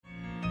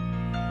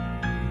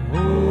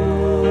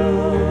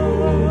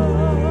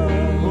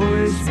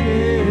Holy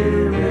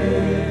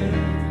Spirit,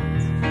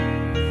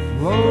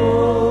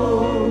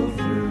 flow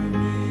through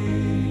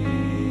me.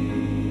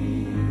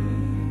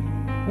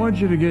 I want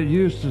you to get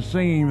used to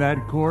singing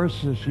that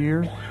chorus this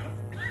year.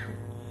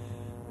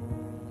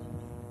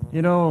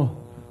 You know,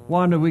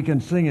 Wanda, we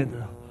can sing it,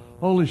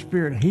 Holy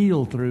Spirit,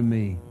 heal through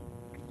me.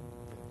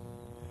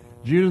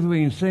 Judith,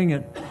 we can sing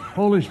it,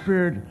 Holy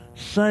Spirit,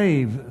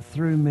 save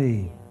through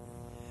me.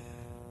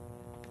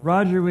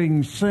 Roger, we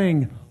can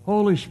sing,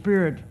 Holy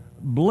Spirit,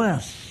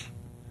 bless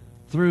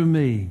through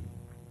me.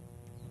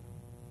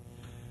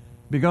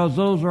 Because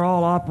those are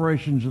all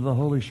operations of the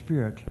Holy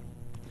Spirit. I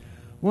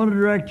want to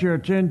direct your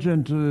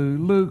attention to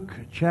Luke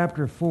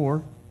chapter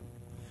 4.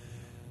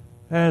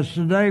 As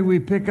today we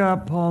pick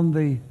up on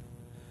the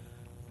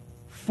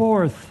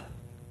fourth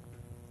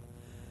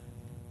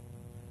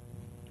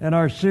in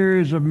our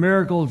series of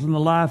miracles in the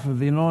life of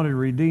the Anointed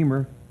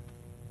Redeemer.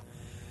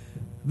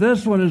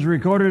 This one is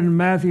recorded in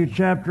Matthew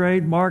chapter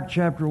 8, Mark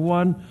chapter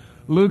 1,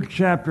 Luke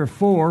chapter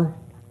 4.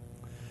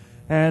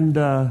 And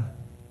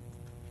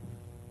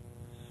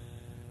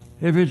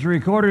if it's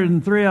recorded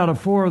in 3 out of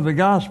 4 of the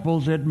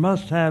Gospels, it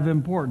must have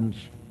importance.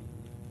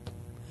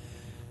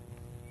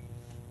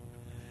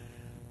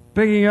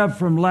 Picking up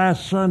from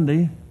last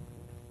Sunday,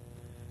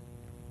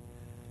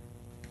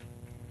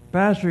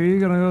 Pastor, are you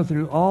going to go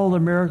through all the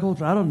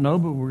miracles? I don't know,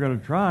 but we're going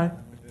to try.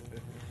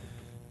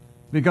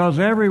 Because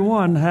every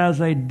one has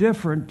a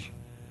different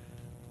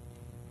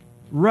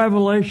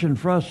revelation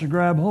for us to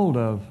grab hold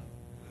of,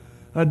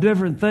 a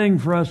different thing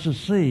for us to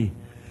see.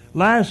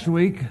 Last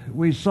week,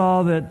 we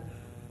saw that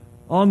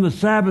on the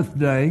Sabbath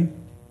day,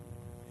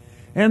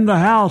 in the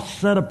house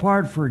set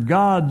apart for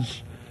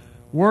God's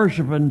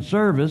worship and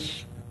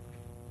service,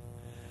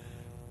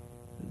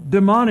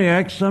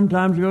 demoniacs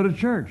sometimes go to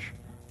church.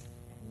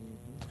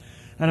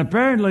 And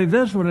apparently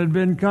this one had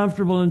been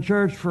comfortable in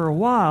church for a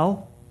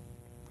while.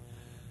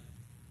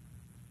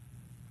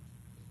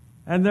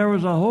 And there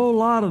was a whole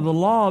lot of the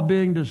law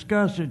being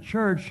discussed at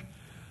church,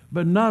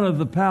 but none of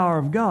the power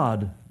of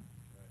God.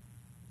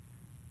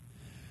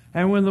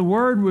 And when the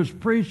word was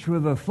preached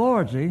with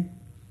authority,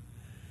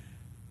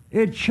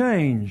 it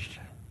changed.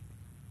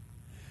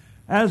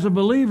 As a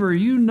believer,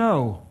 you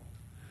know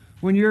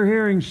when you're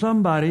hearing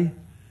somebody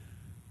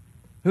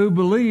who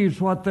believes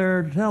what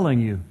they're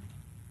telling you.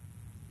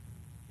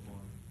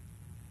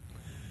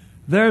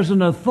 There's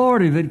an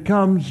authority that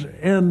comes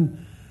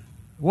in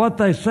what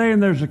they say,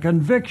 and there's a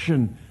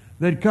conviction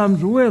that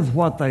comes with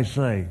what they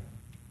say.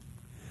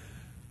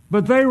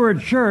 But they were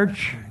at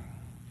church.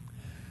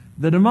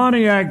 The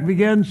demoniac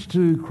begins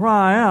to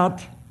cry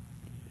out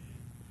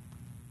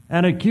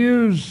and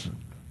accuse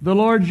the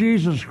Lord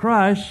Jesus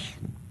Christ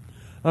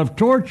of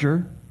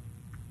torture.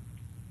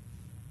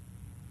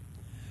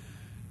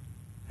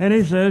 And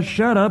he says,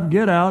 "Shut up,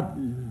 get out."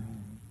 And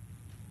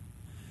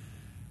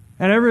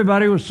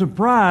everybody was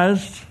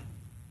surprised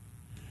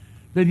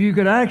that you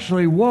could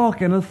actually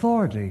walk in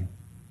authority.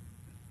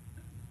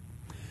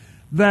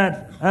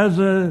 That as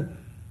a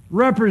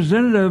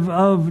representative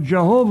of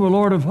Jehovah,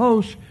 Lord of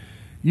hosts,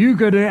 you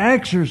could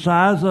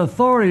exercise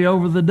authority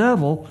over the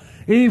devil,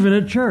 even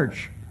at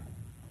church.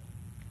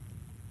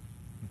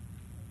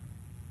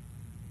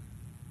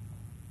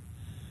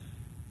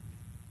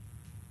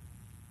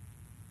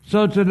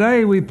 So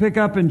today we pick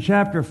up in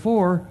chapter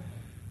 4,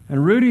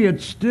 and Rudy,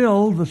 it's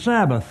still the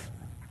Sabbath.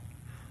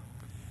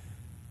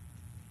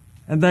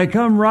 And they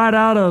come right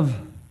out of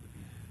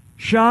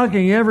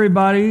shocking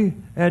everybody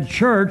at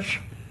church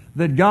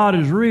that God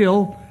is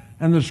real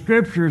and the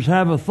Scriptures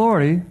have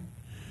authority.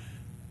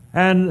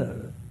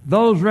 And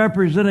those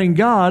representing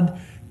God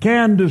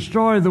can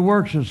destroy the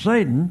works of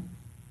Satan.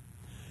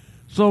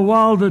 So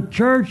while the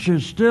church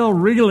is still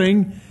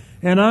reeling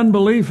in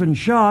unbelief and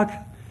shock,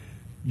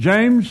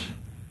 Jesus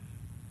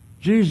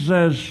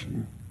says,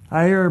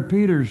 I hear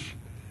Peter's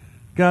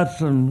got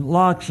some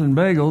lox and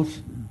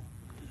bagels,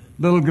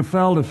 little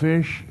gefilte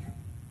fish.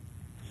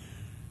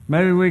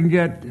 Maybe we can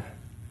get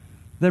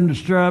them to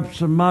stir up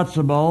some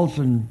matzo balls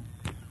and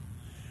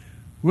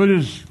we'll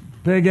just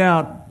pig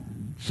out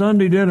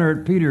Sunday dinner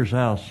at Peter's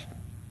house.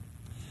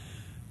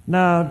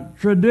 Now,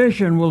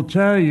 tradition will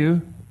tell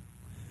you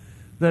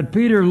that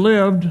Peter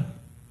lived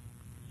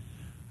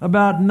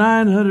about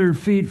 900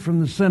 feet from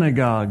the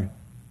synagogue.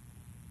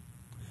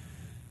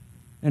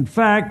 In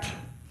fact,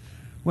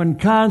 when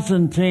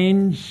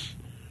Constantine's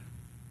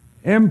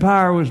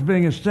empire was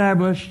being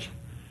established,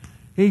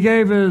 he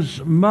gave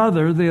his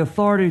mother the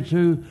authority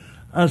to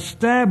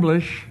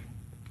establish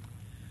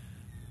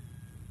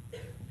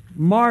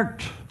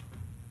marked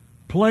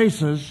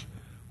places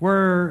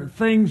where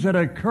things had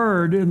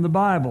occurred in the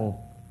Bible.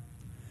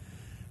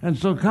 And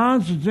so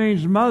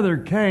Constantine's mother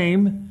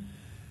came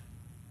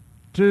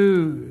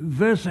to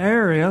this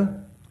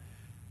area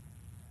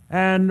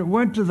and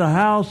went to the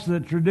house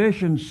that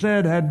tradition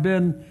said had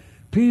been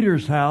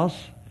Peter's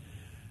house,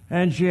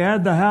 and she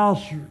had the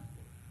house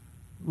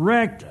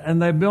wrecked,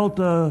 and they built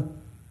a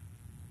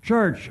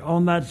church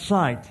on that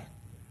site,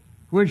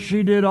 which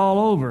she did all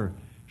over.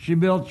 She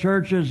built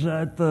churches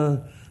at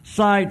the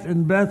site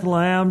in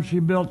Bethlehem. She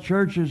built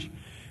churches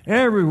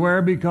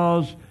everywhere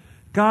because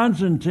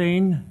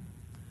Constantine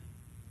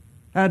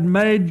had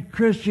made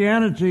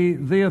Christianity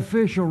the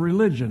official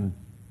religion.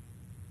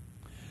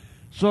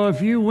 So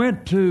if you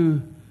went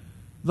to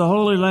the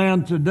Holy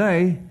Land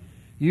today,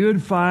 you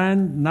would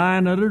find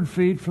 900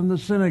 feet from the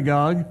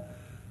synagogue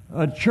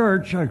a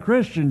church, a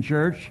Christian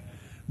church,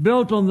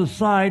 built on the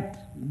site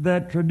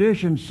that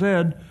tradition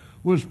said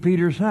was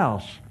Peter's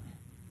house.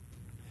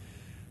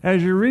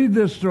 As you read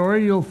this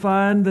story, you'll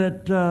find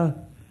that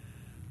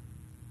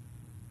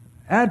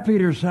at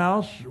Peter's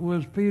house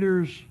was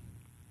Peter's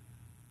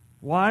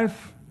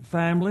wife,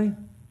 family,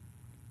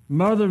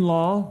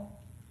 mother-in-law,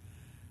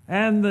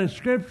 and the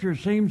scripture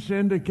seems to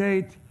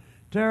indicate,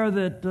 Tara,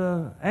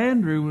 that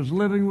Andrew was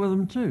living with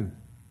them too.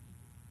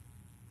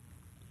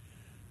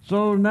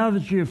 So now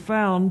that you've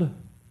found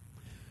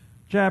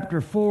chapter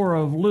 4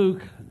 of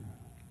Luke,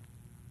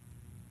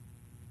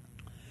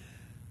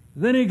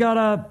 then he got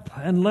up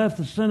and left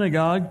the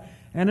synagogue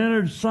and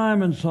entered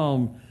Simon's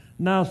home.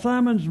 Now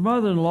Simon's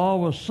mother-in-law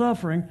was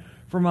suffering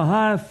from a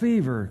high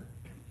fever,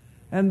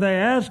 and they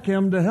asked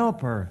him to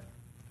help her.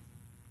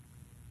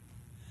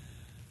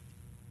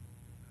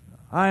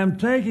 I am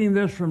taking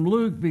this from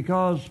Luke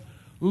because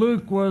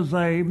Luke was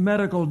a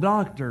medical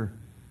doctor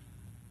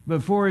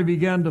before he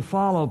began to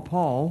follow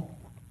Paul.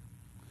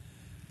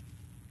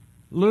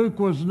 Luke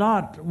was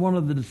not one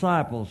of the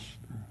disciples.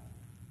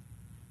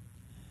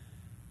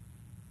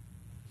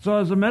 So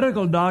as a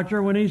medical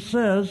doctor, when he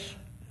says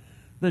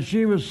that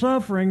she was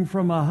suffering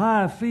from a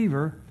high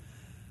fever,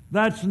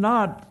 that's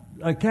not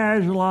a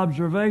casual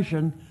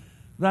observation.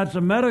 That's a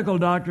medical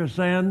doctor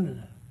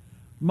saying,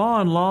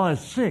 Ma-in-law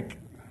is sick.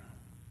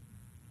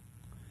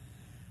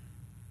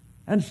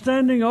 And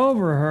standing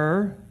over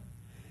her,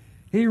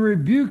 he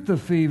rebuked the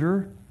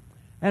fever,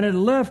 and it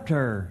left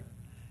her,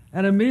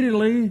 and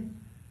immediately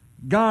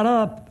got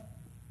up.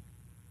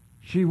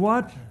 She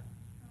what?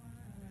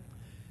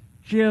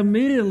 She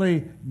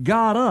immediately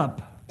got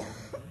up,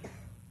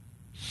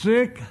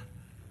 sick,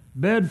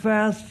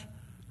 bedfast,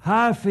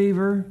 high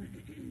fever,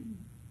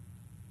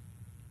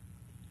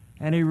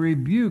 and he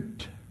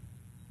rebuked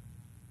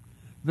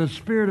the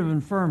spirit of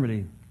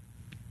infirmity.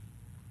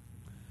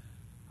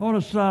 I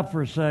want to stop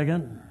for a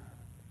second.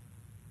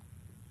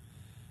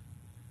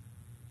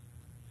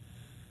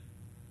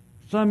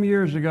 Some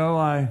years ago,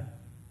 I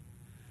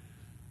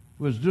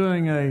was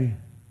doing a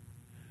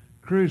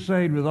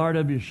crusade with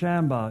R.W.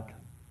 Schambach.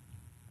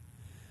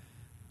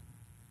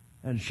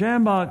 And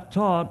Schambach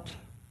taught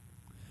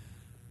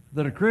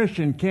that a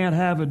Christian can't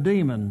have a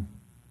demon.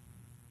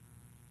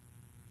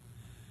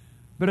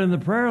 But in the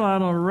prayer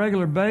line on a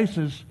regular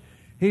basis,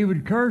 he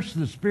would curse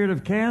the spirit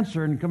of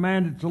cancer and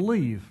command it to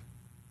leave.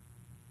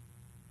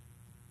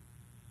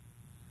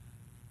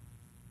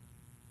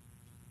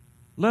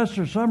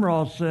 Lester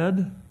Sumrall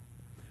said,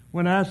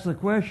 when asked the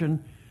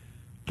question,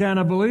 can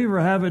a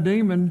believer have a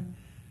demon?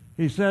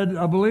 He said,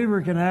 a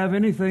believer can have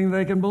anything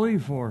they can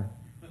believe for.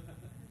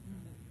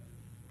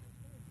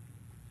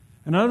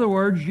 In other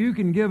words, you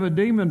can give a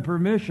demon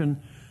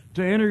permission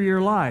to enter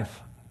your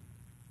life.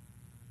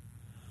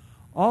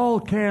 All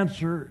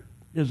cancer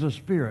is a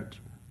spirit.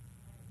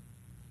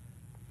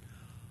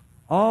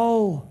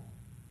 All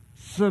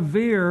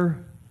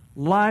severe,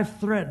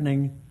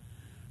 life-threatening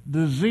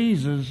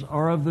diseases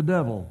are of the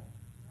devil.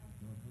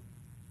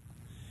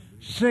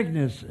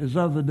 Sickness is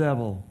of the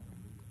devil.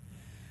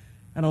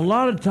 And a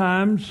lot of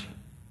times,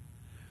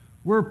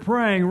 we're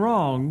praying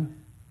wrong.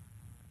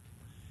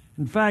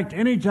 In fact,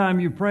 anytime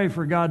you pray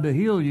for God to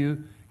heal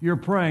you, you're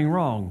praying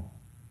wrong.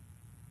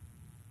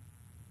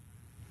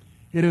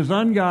 It is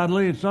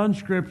ungodly, it's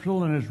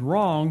unscriptural, and it's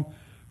wrong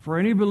for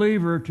any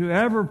believer to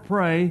ever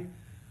pray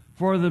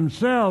for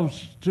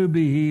themselves to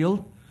be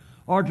healed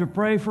or to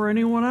pray for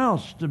anyone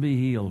else to be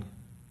healed.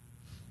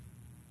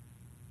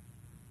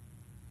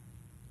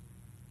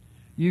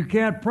 You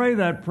can't pray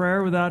that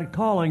prayer without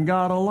calling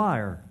God a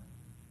liar.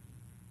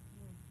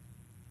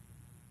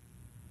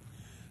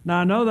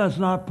 Now, I know that's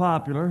not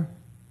popular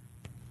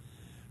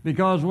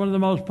because one of the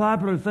most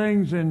popular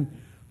things in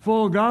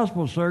full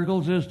gospel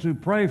circles is to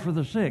pray for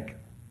the sick.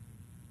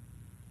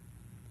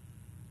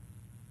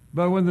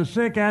 But when the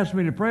sick ask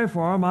me to pray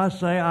for them, I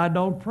say I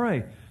don't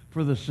pray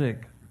for the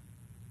sick.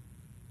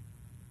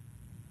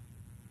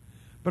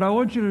 But I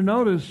want you to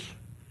notice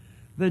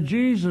that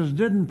Jesus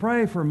didn't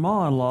pray for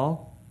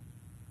Ma-in-law.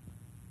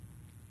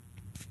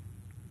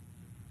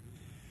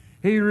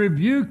 He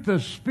rebuked the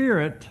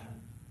spirit.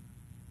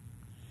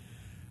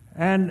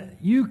 And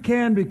you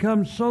can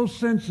become so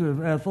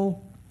sensitive,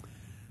 Ethel,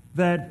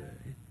 that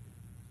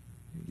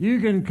you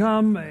can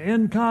come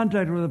in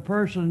contact with a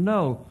person and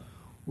know,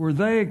 were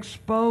they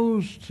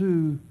exposed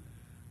to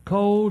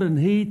cold and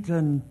heat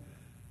and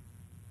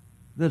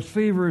this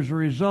fever is a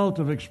result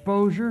of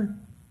exposure?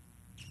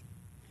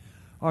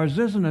 Or is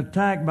this an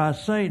attack by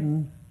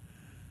Satan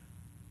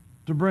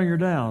to bring her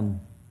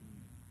down?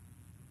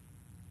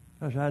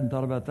 Gosh, I hadn't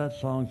thought about that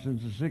song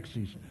since the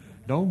 60s.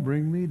 Don't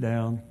bring me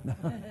down.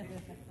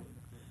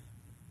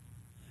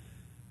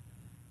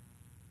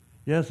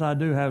 Yes, I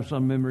do have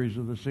some memories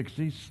of the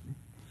 60s.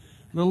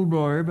 Little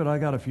blurry, but I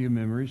got a few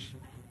memories.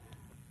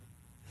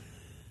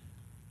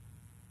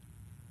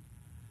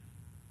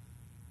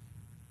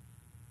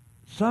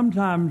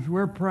 Sometimes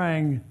we're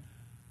praying,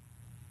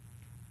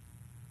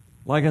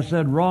 like I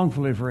said,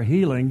 wrongfully for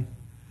healing,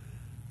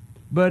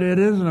 but it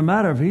isn't a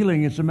matter of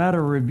healing, it's a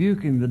matter of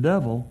rebuking the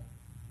devil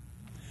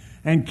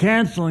and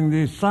canceling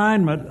the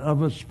assignment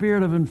of a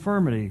spirit of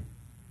infirmity.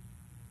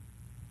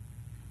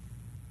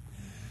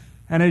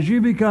 And as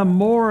you become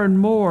more and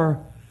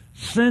more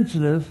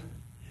sensitive,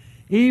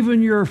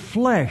 even your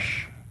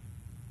flesh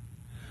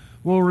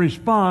will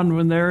respond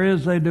when there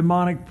is a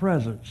demonic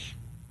presence.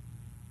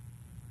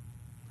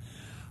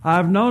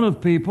 I've known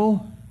of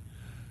people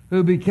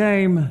who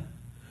became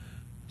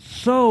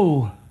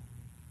so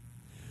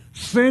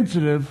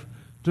sensitive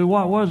to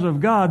what was of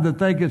God that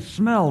they could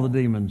smell the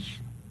demons.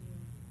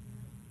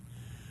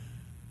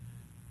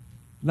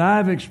 Now,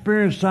 I've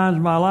experienced times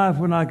in my life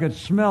when I could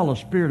smell a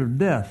spirit of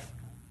death.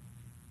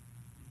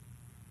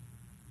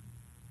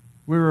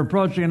 We were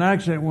approaching an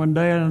accident one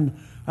day, and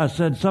I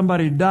said,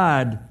 somebody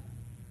died.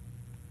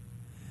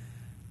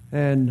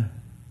 And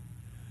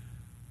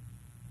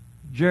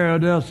Jerry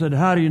Odell said,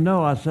 how do you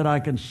know? I said, I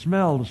can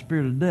smell the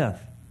spirit of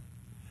death.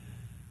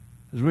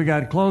 As we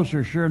got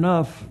closer, sure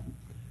enough,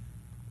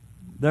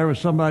 there was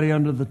somebody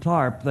under the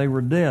tarp. They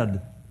were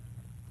dead.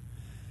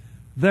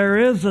 There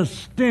is a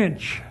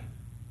stench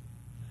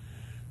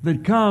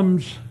that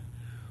comes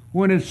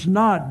when it's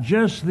not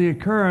just the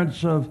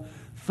occurrence of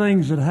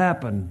things that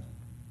happen.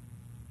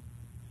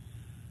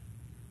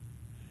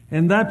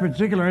 In that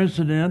particular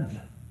incident,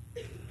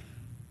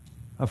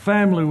 a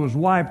family was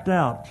wiped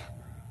out.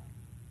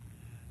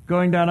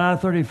 Going down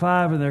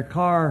I-35 and their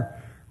car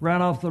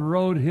ran off the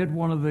road, hit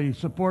one of the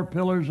support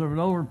pillars of an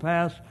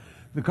overpass.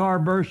 The car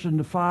burst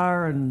into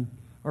fire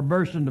or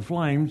burst into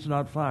flames,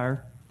 not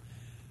fire.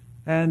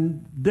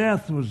 And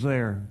death was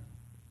there.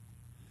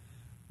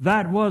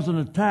 That was an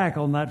attack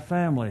on that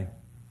family.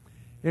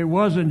 It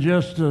wasn't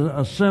just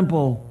a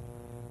simple,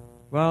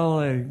 well,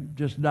 they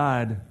just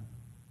died.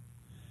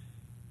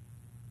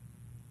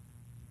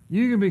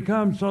 You can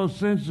become so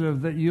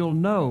sensitive that you'll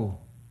know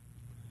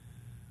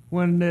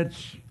when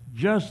it's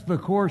just the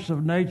course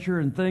of nature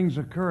and things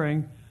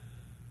occurring,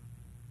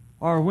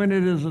 or when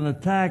it is an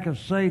attack of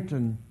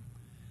Satan.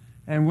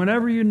 And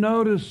whenever you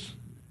notice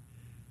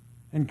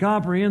and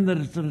comprehend that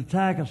it's an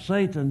attack of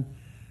Satan,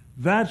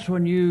 that's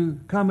when you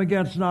come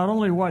against not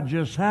only what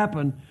just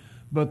happened,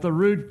 but the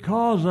root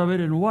cause of it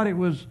and what it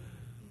was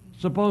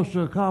supposed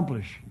to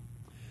accomplish.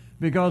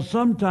 Because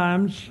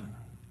sometimes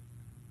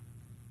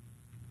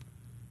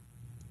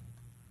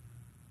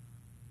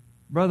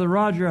Brother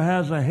Roger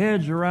has a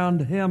hedge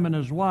around him and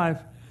his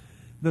wife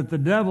that the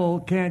devil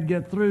can't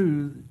get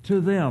through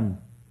to them.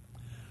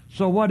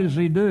 So what does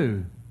he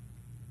do?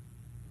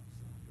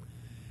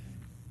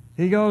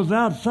 He goes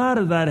outside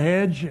of that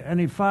hedge and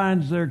he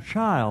finds their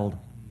child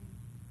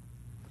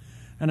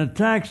and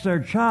attacks their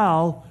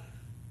child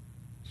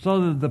so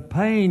that the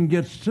pain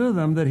gets to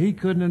them that he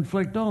couldn't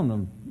inflict on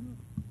them.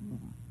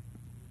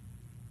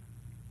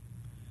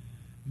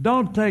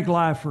 Don't take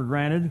life for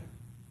granted.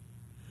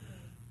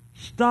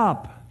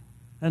 Stop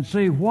and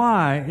see,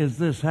 why is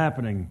this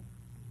happening?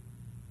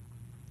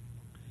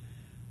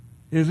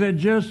 Is it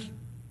just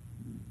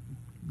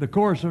the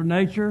course of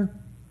nature?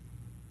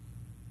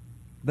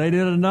 They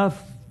did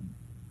enough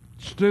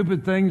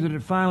stupid things that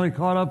it finally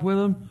caught up with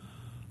them?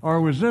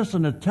 Or was this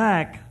an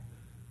attack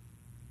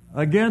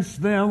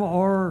against them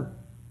or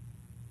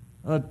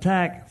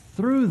attack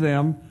through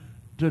them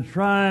to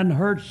try and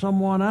hurt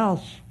someone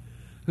else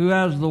who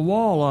has the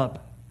wall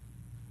up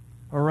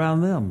around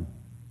them?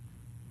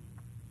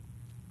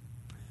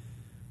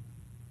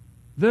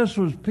 This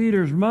was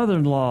Peter's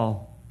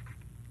mother-in-law.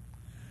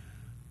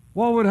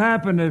 What would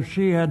happen if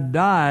she had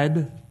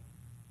died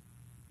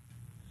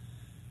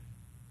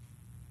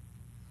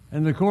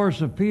in the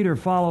course of Peter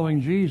following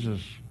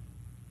Jesus?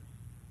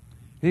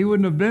 He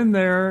wouldn't have been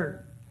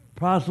there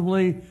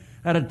possibly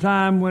at a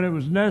time when it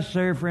was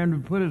necessary for him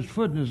to put his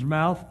foot in his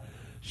mouth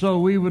so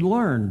we would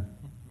learn.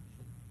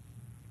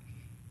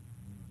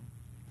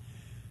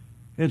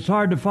 It's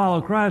hard to follow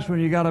Christ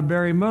when you got a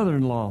buried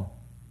mother-in-law.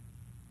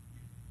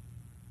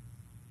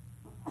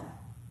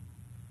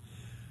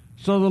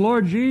 So the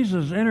Lord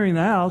Jesus, entering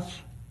the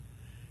house,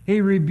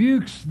 he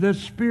rebukes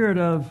this spirit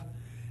of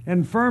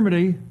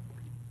infirmity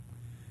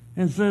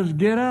and says,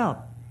 get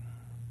out.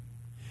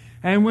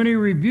 And when he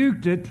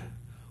rebuked it,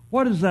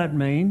 what does that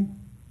mean?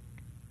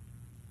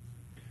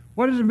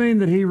 What does it mean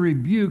that he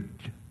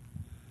rebuked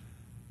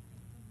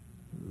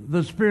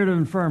the spirit of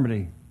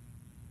infirmity?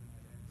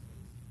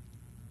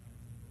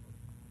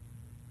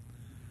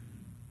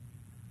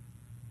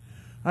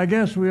 I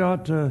guess we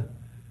ought to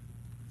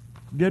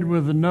get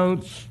with the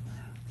notes,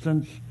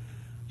 since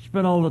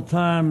spent all the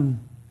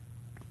time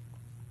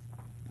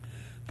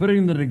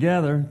putting them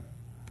together.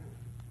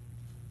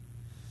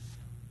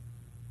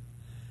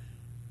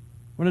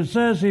 When it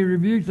says he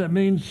rebuked, that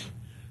means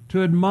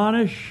to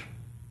admonish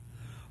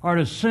or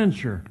to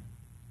censure.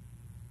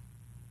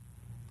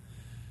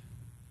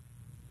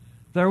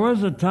 There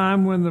was a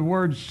time when the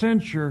word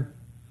censure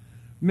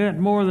meant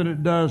more than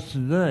it does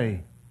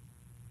today.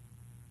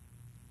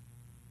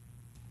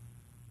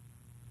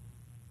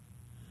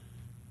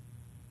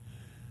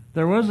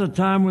 There was a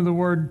time when the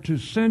word to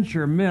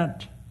censure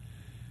meant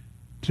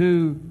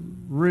to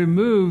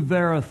remove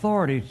their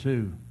authority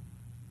to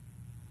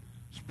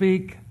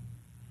speak,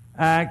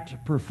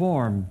 act,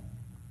 perform.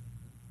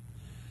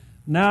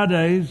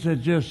 Nowadays,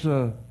 it's just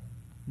a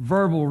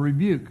verbal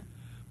rebuke.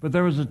 But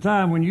there was a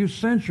time when you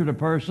censured a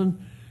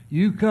person,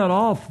 you cut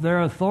off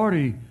their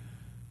authority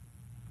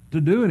to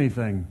do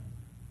anything.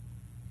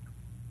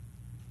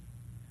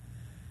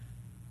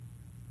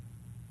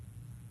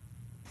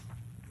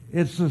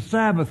 It's the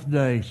Sabbath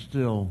day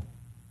still.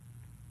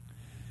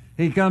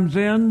 He comes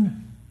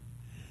in,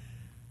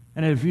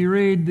 and if you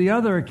read the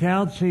other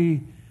accounts,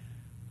 he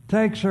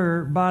takes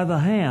her by the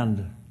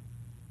hand.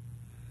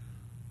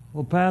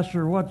 Well,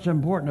 Pastor, what's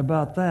important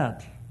about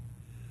that?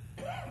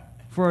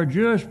 For a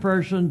Jewish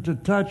person to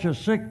touch a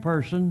sick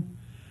person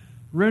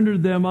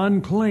rendered them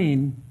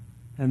unclean,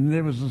 and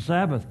it was the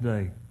Sabbath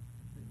day.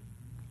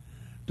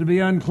 To be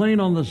unclean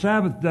on the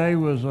Sabbath day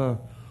was a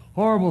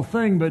horrible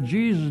thing, but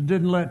Jesus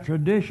didn't let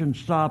tradition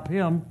stop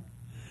him.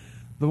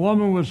 The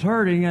woman was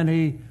hurting, and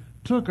he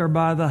took her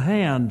by the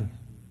hand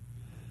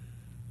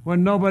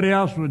when nobody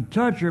else would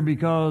touch her,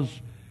 because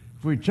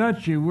if we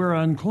touch you, we're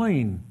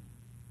unclean.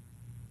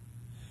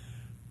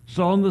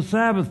 So on the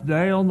Sabbath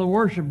day, on the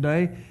worship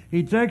day,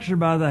 he takes her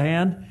by the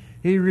hand.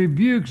 He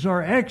rebukes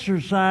or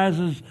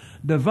exercises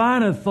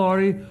divine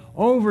authority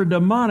over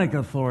demonic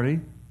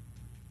authority.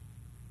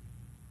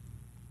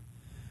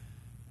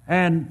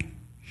 And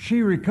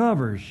she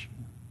recovers.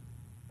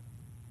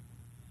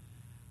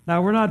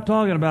 Now, we're not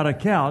talking about a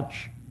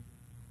couch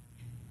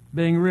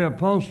being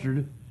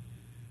reupholstered.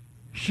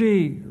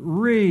 She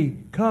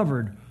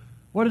recovered.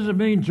 What does it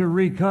mean to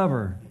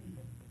recover?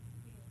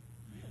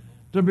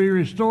 To be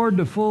restored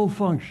to full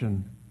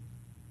function.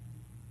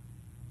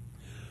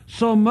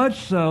 So much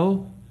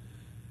so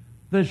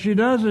that she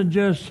doesn't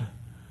just,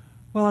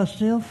 well, I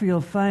still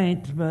feel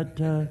faint, but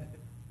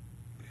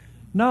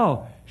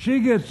no, she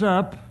gets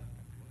up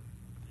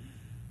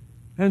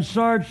and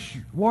starts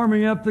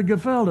warming up the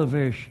gefilte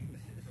fish.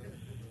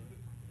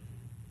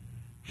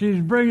 She's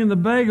bringing the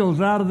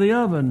bagels out of the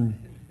oven.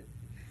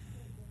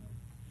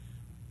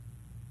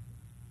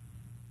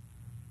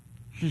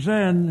 She's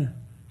saying,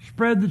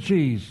 spread the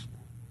cheese.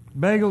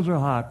 Bagels are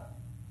hot.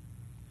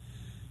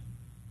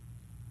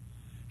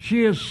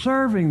 She is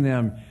serving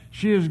them.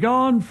 She has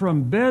gone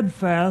from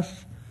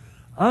bedfast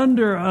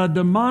under a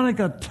demonic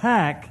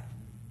attack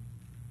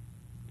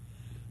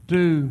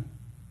to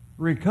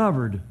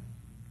recovered.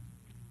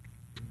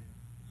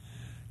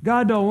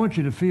 God don't want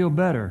you to feel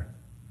better.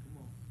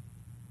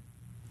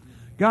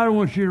 God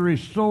wants you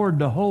restored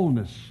to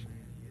wholeness.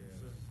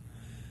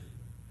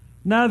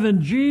 Now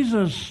then,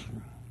 Jesus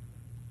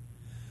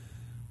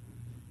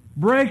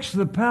breaks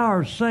the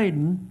power of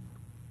Satan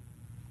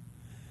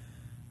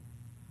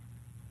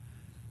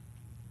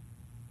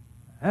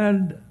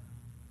and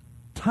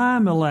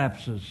time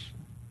elapses.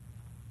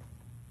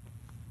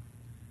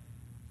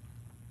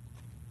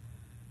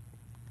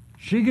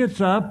 She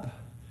gets up.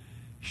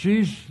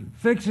 She's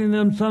fixing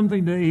them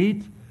something to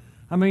eat.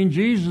 I mean,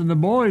 Jesus and the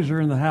boys are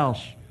in the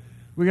house.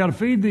 We got to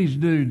feed these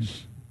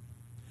dudes.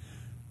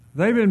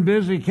 They've been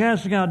busy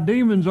casting out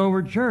demons over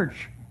at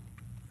church.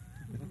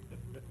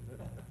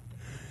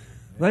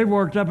 They've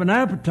worked up an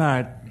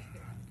appetite.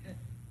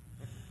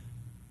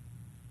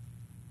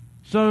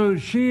 So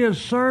she is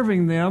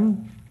serving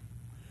them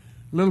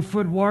little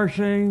foot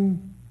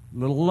washing,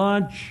 little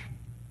lunch,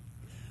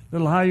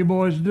 little how you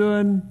boys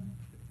doing?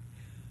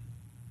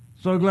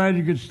 So glad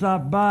you could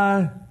stop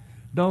by.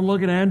 Don't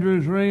look at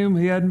Andrew's room.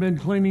 He hadn't been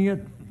cleaning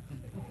it.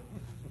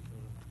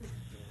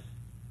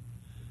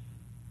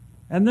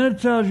 And then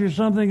it tells you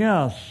something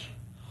else.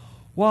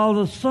 While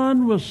the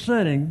sun was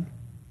setting,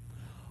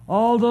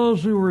 all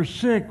those who were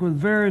sick with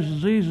various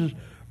diseases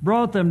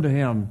brought them to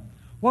him.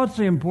 What's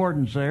the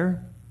importance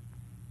there?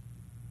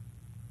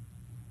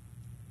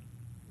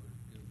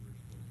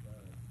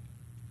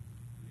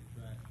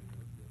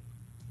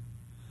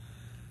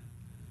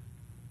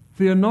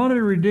 The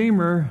anointed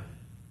Redeemer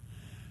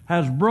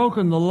has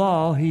broken the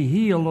law. He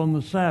healed on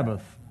the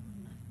Sabbath.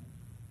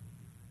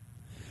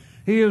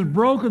 He has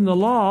broken the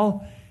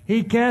law.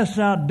 He casts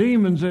out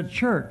demons at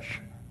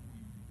church.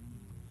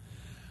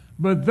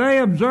 But they,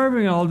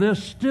 observing all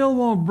this, still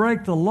won't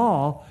break the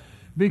law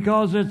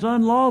because it's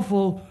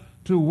unlawful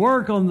to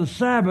work on the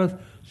Sabbath,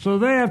 so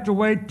they have to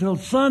wait till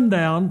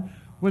sundown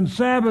when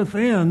Sabbath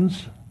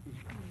ends.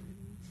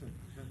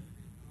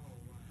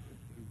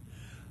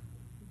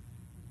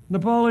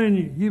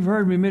 Napoleon, you've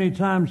heard me many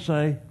times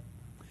say,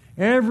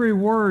 every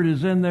word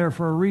is in there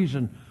for a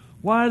reason.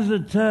 Why does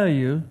it tell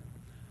you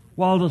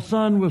while the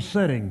sun was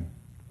setting?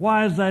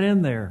 Why is that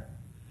in there?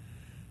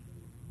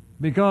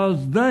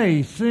 Because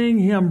they, seeing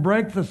him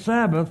break the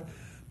Sabbath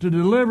to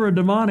deliver a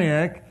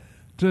demoniac,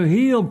 to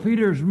heal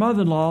Peter's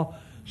mother-in-law,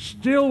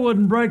 still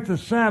wouldn't break the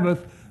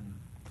Sabbath.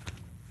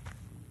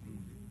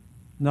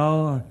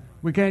 No,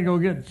 we can't go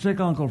get sick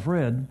Uncle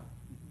Fred.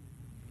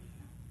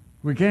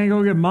 We can't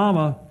go get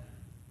Mama. I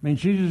mean,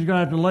 she's just going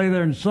to have to lay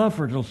there and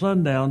suffer till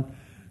sundown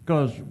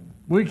because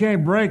we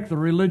can't break the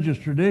religious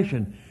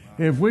tradition.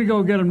 If we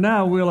go get them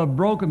now, we'll have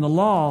broken the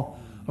law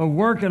of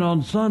working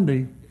on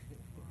Sunday.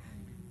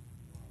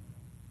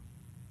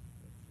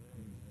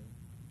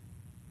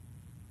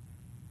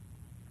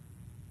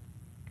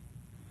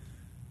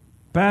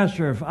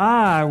 Pastor, if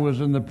I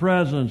was in the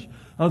presence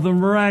of the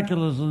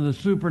miraculous and the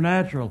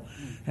supernatural,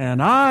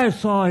 and I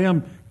saw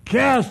him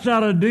cast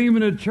out a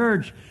demon at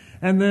church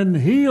and then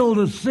heal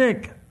the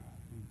sick,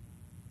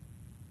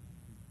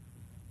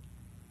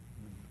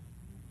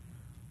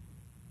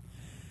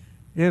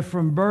 if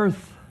from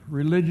birth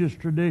religious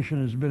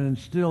tradition has been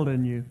instilled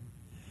in you,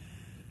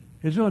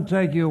 it's going to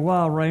take you a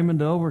while, Raymond,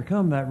 to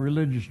overcome that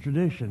religious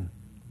tradition.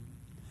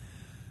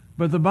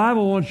 But the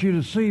Bible wants you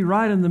to see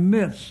right in the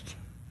midst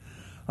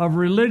of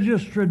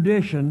religious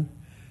tradition,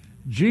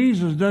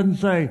 Jesus doesn't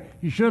say,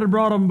 you should have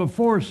brought them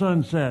before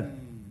sunset.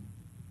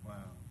 Wow.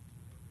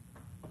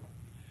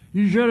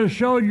 You should have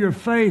showed your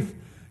faith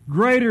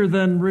greater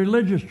than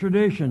religious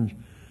traditions.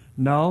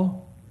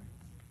 No.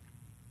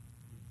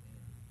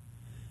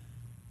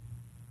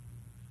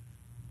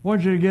 I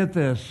want you to get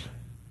this.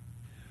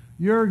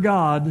 Your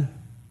God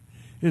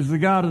is the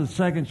God of the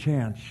second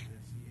chance.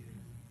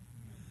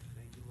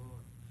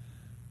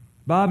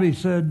 Bobby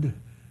said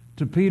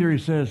to Peter, he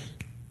says,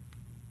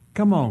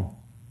 come on.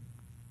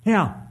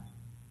 Yeah.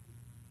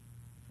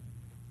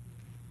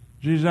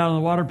 Jesus out on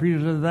the water. Peter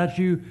says, that's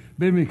you.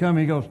 Bid me come.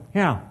 He goes,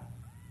 yeah.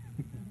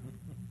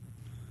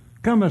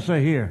 Come, I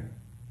say, here.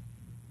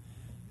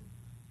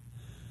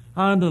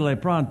 Andale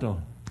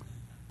pronto.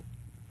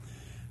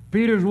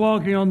 Peter's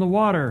walking on the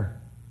water.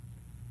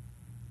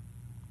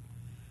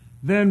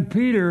 Then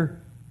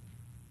Peter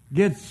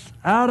gets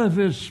out of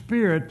his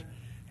spirit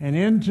and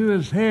into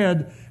his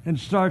head and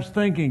starts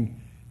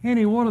thinking,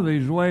 any one of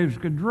these waves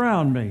could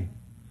drown me.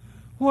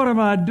 What am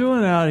I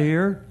doing out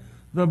here?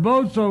 The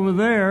boat's over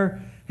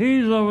there,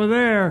 he's over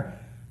there,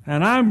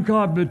 and I'm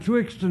caught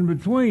betwixt and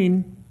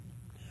between.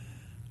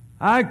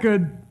 I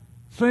could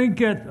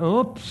think it,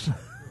 oops.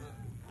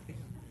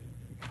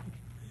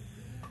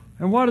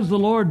 And what does the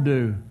Lord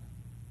do?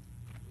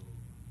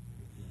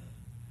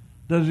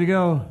 Does he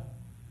go,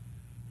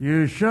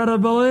 you should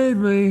have believed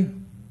me.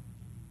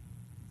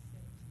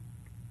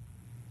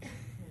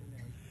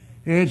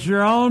 It's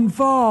your own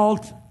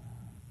fault.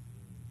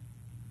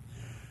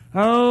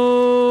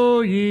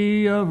 Oh,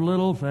 ye of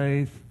little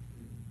faith.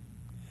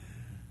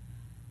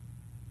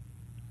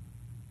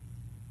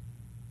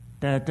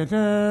 Da da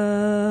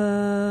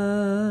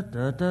da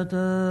da da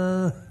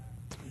da.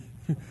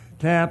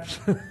 Taps.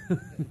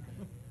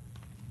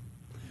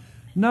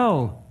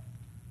 No.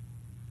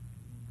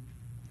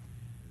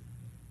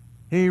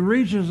 He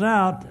reaches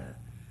out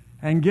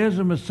and gives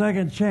him a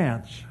second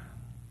chance.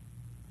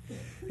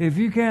 If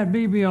you can't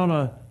be me on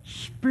a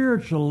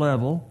spiritual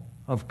level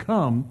of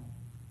come,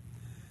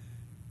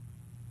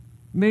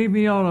 meet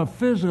me on a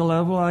physical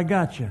level, I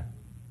got you.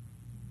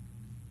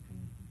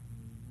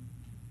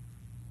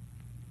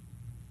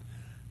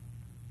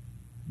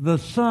 The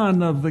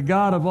Son of the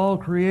God of all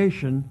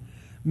creation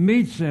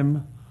meets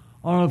him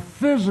on a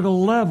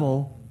physical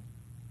level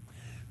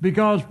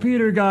because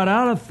Peter got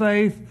out of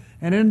faith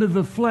and into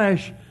the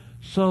flesh,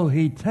 so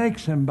he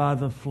takes him by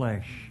the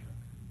flesh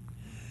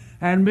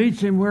and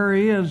meets him where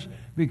he is,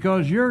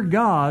 because your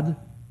God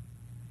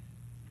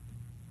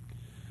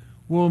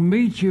will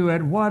meet you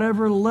at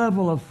whatever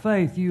level of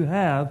faith you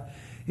have,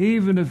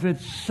 even if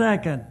it's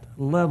second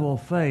level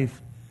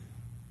faith.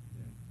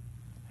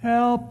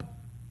 Help.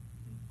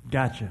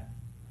 Gotcha.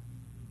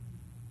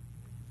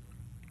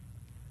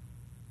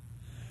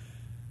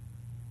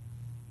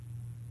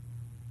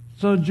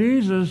 So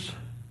Jesus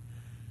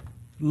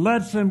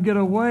lets them get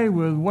away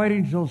with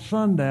waiting till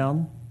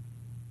sundown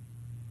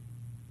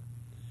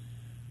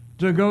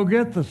to go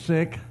get the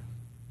sick.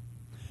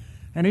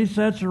 And he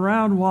sits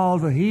around while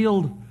the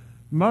healed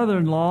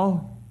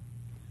mother-in-law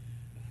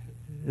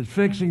is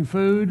fixing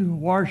food,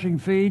 washing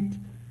feet,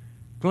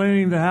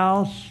 cleaning the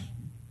house,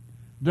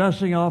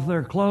 dusting off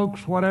their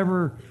cloaks,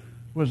 whatever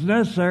was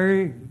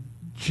necessary.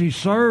 She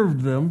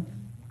served them.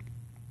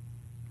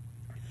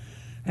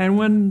 And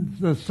when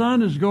the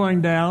sun is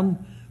going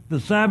down, the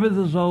Sabbath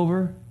is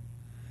over,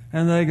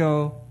 and they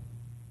go,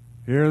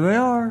 here they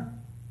are.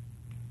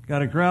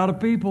 Got a crowd of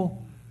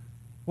people.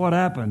 What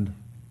happened?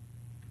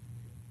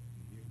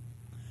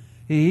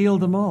 He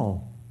healed them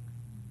all.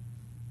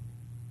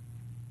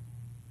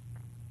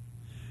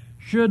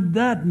 Should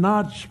that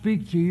not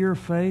speak to your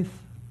faith?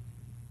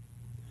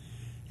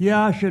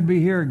 Yeah, I should be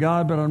here,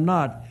 God, but I'm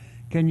not.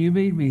 Can you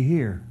meet me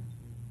here?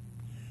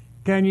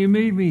 Can you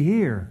meet me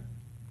here?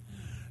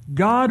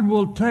 God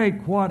will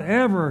take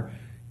whatever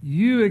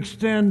you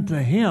extend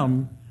to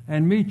Him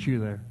and meet you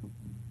there.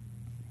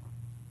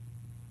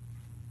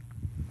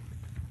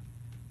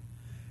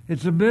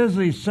 It's a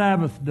busy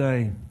Sabbath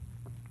day.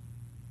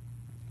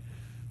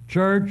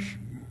 Church,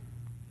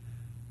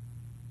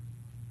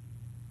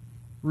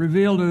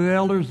 revealed to the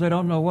elders, they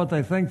don't know what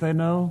they think they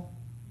know.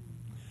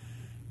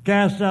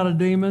 cast out a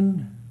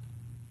demon,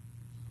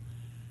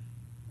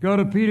 go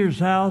to Peter's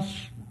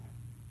house,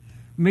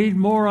 meet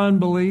more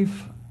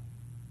unbelief,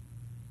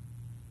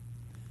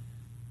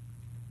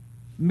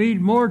 meet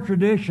more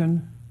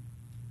tradition,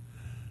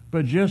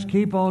 but just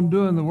keep on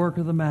doing the work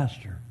of the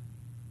Master.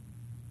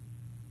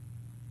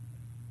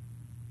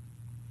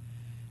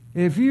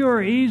 If you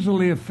are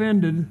easily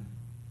offended,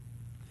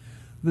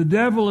 the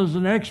devil is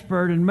an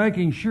expert in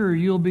making sure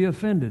you'll be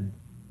offended.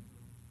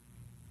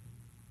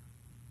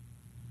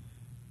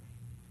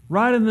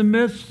 Right in the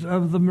midst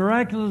of the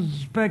miraculous and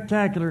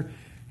spectacular,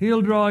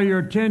 he'll draw your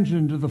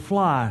attention to the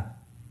fly.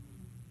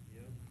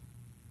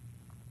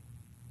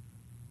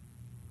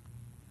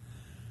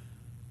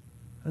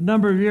 A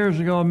number of years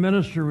ago, a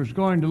minister was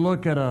going to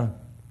look at a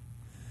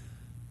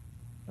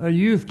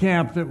youth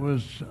camp that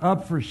was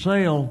up for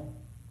sale,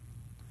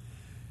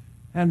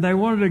 and they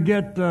wanted to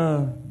get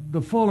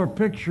the fuller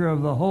picture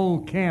of the whole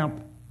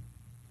camp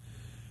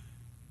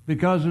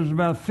because it was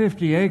about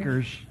 50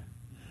 acres.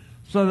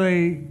 So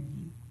they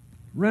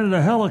rented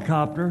a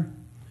helicopter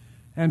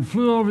and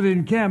flew over the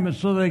encampment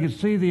so they could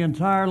see the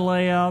entire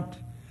layout,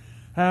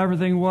 how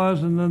everything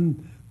was, and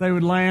then they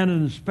would land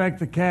and inspect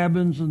the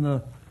cabins and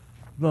the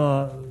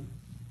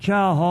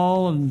chow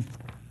hall and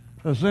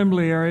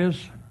assembly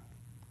areas.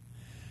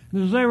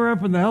 And as they were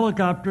up in the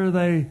helicopter,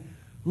 they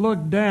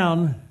looked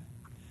down,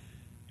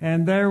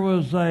 and there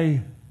was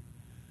a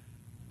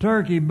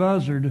turkey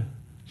buzzard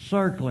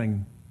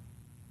circling,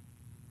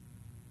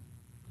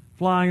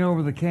 flying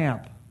over the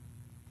camp.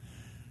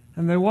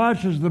 And they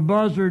watched as the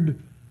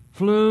buzzard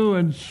flew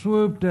and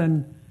swooped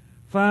and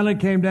finally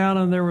came down,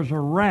 and there was a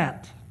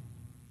rat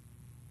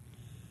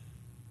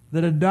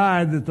that had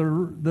died that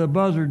the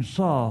buzzard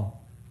saw.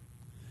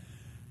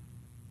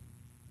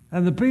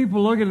 And the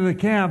people looking at the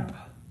camp,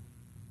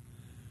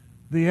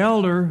 the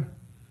elder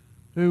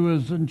who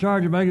was in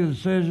charge of making the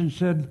decision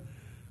said,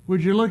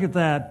 "Would you look at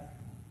that?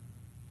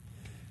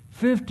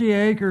 50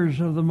 acres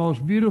of the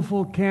most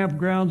beautiful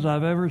campgrounds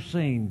I've ever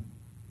seen.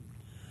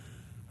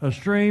 A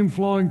stream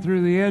flowing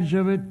through the edge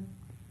of it,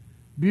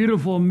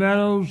 beautiful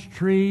meadows,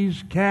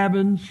 trees,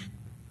 cabins,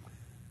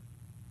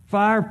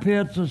 fire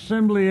pits,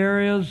 assembly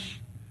areas,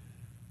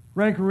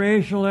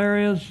 recreational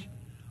areas,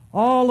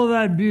 all of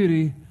that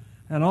beauty,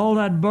 and all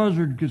that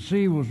buzzard could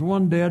see was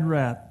one dead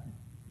rat."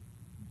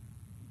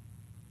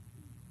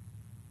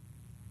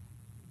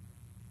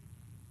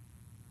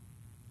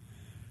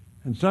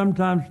 And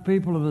sometimes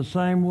people are the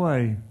same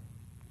way.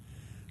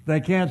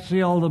 They can't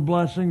see all the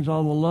blessings,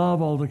 all the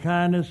love, all the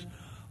kindness.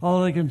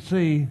 All they can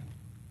see,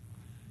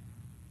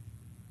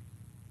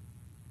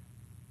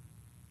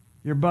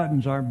 your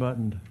buttons aren't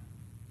buttoned.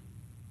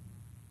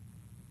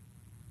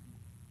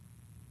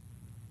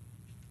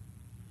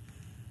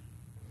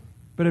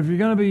 But if you're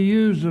going to be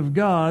used of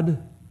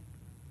God,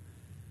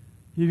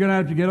 you're going to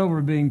have to get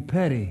over being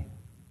petty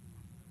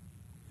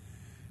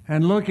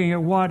and looking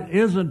at what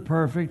isn't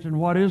perfect and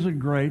what isn't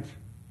great.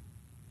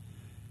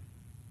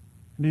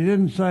 And he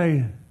didn't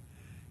say,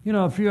 you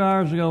know, a few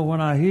hours ago when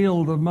I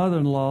healed the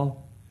mother-in-law,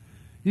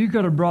 you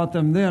could have brought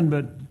them then,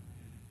 but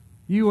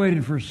you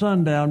waited for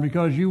sundown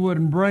because you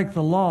wouldn't break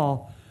the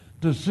law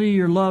to see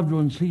your loved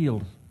ones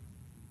healed,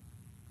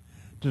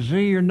 to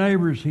see your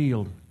neighbors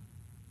healed.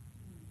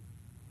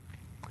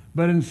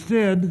 But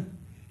instead,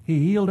 he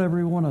healed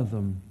every one of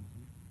them.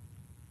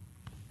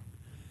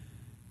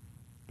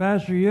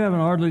 Pastor, you haven't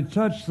hardly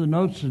touched the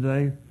notes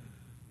today.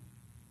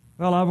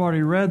 Well, I've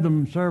already read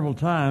them several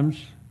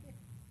times.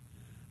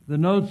 The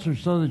notes are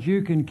so that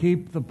you can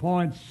keep the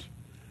points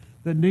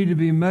that need to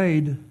be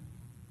made.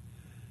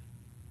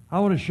 I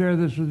want to share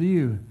this with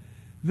you.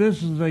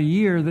 This is a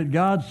year that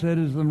God said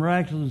is the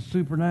miraculous and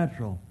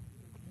supernatural.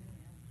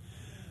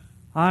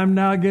 I'm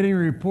now getting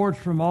reports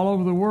from all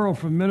over the world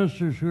from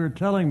ministers who are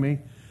telling me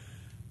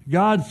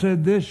God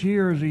said this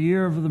year is a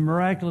year of the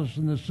miraculous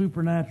and the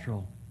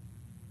supernatural.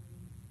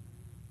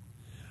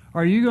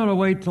 Are you going to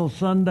wait till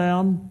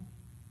sundown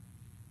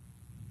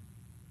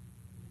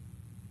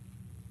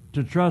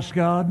to trust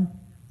God?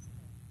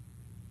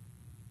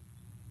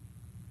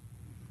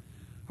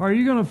 Are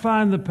you going to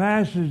find the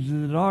passages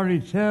that already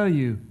tell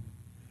you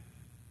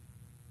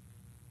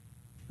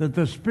that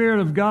the Spirit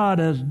of God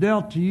has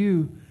dealt to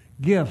you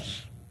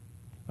gifts,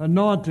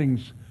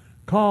 anointings,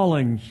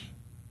 callings,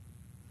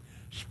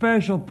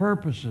 special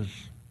purposes?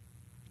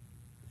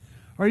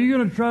 Are you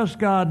going to trust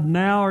God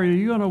now, or are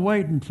you going to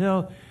wait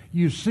until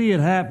you see it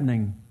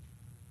happening?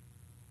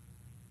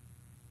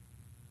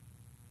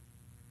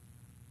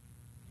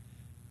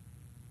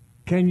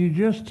 Can you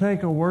just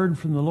take a word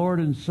from the Lord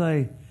and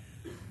say,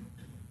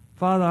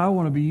 Father, I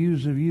want to be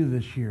used of you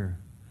this year.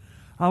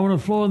 I want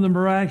to flow in the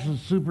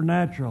miraculous,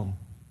 supernatural.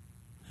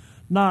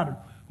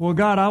 Not, well,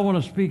 God, I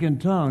want to speak in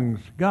tongues.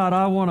 God,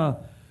 I want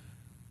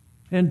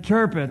to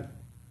interpret.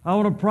 I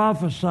want to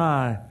prophesy.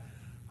 I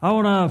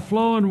want to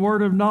flow in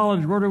word of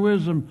knowledge, word of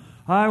wisdom.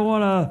 I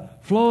want to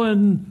flow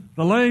in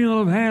the laying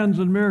of hands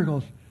and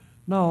miracles.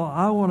 No,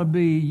 I want to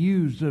be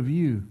used of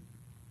you.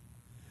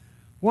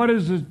 What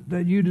is it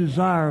that you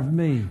desire of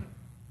me?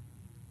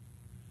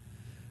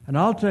 And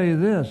I'll tell you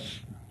this,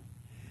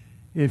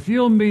 If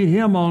you'll meet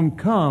him on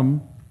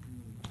come,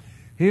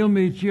 he'll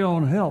meet you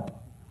on help.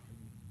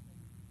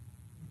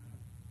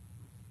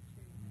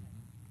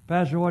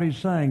 Pastor, what he's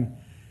saying,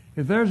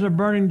 if there's a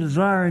burning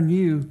desire in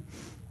you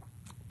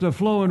to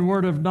flow in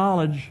word of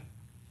knowledge,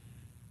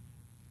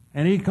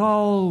 and he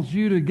calls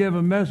you to give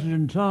a message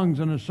in tongues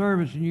in a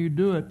service and you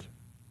do it,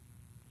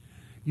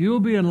 you'll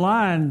be in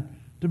line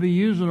to be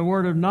using a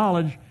word of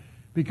knowledge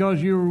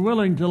because you were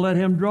willing to let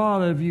him draw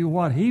out of you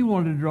what he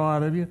wanted to draw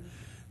out of you.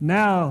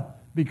 Now,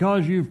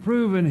 because you've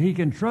proven he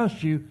can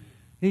trust you,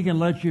 he can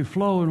let you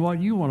flow in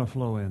what you want to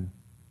flow in.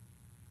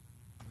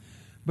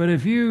 But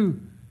if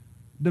you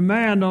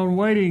demand on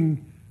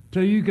waiting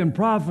till you can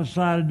prophesy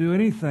to do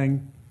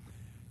anything,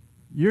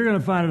 you're going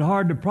to find it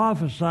hard to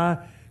prophesy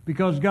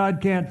because God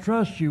can't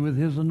trust you with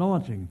his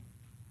anointing.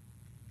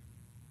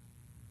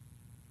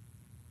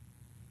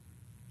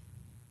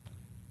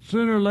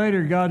 Sooner or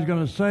later, God's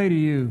going to say to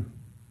you,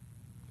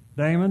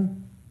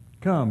 Damon,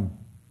 come.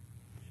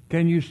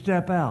 Can you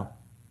step out?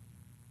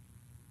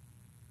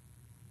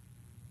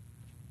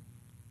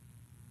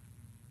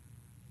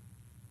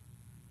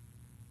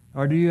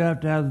 Or do you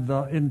have to have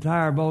the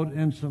entire boat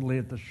instantly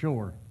at the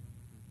shore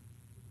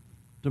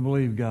to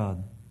believe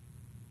God?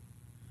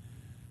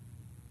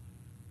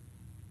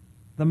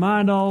 The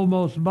mind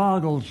almost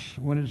boggles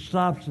when it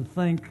stops to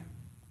think.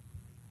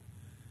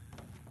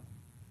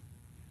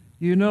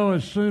 You know,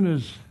 as soon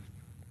as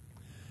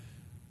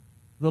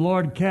the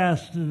Lord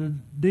cast a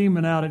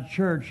demon out at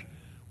church,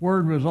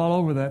 word was all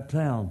over that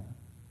town.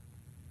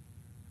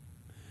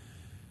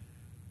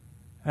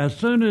 As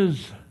soon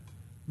as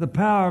the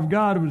power of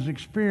God was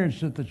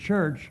experienced at the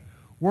church,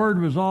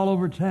 word was all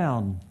over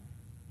town.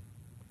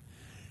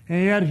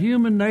 And yet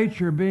human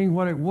nature being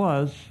what it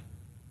was,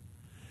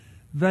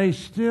 they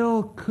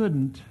still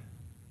couldn't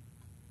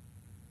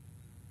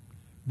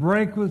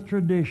break with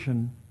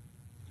tradition,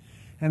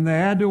 and they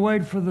had to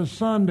wait for the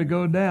sun to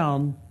go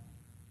down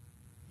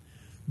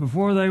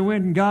before they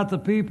went and got the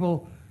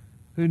people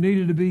who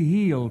needed to be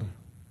healed.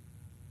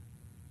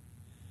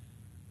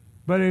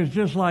 But it was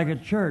just like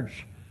at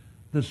church.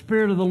 The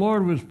Spirit of the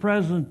Lord was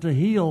present to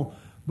heal,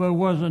 but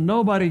wasn't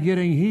nobody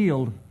getting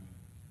healed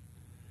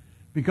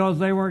because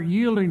they weren't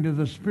yielding to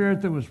the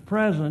Spirit that was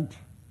present.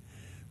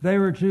 They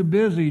were too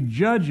busy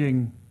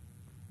judging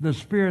the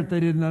Spirit they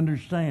didn't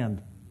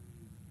understand.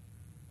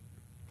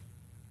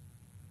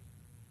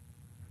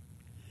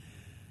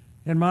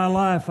 In my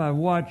life, I've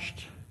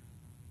watched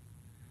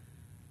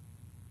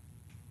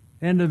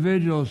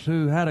individuals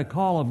who had a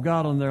call of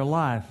God on their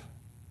life.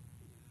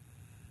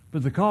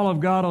 But the call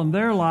of God on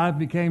their life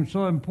became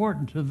so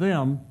important to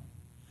them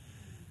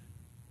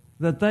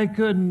that they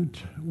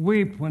couldn't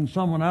weep when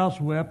someone else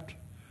wept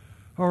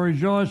or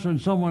rejoice when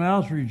someone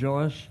else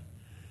rejoiced.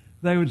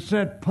 They would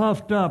sit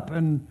puffed up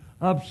and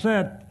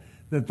upset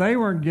that they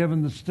weren't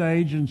given the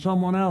stage and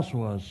someone else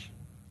was.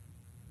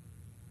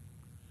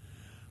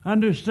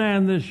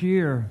 Understand this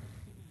year,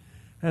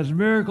 as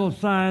miracle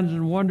signs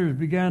and wonders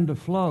began to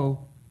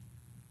flow,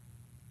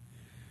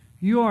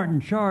 you aren't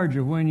in charge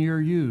of when you're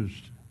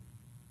used.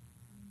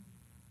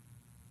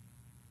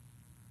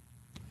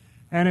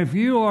 And if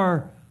you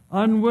are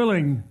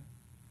unwilling,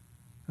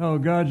 oh,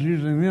 God's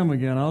using them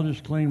again, I'll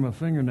just clean my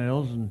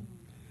fingernails and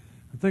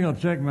I think I'll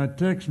check my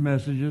text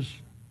messages.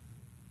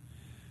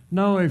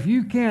 No, if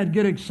you can't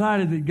get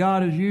excited that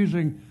God is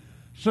using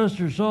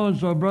sister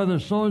so-and-so, brother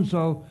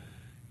so-and-so,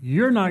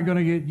 you're not going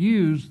to get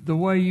used the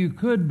way you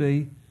could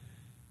be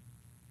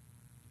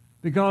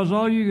because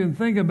all you can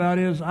think about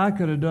is, I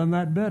could have done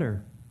that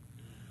better.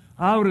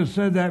 I would have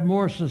said that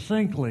more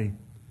succinctly.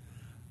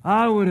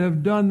 I would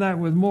have done that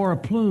with more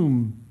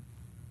aplomb.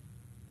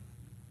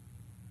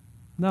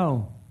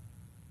 No.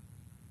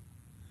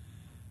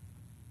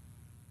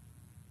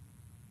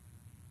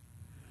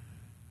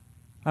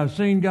 I've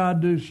seen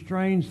God do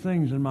strange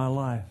things in my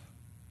life.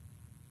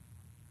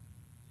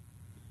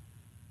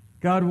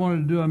 God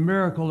wanted to do a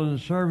miracle in the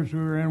service we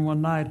were in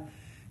one night,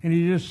 and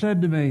he just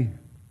said to me,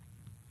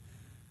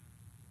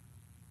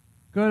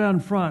 go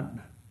down front,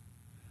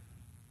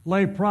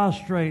 lay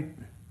prostrate,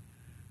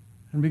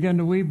 and begin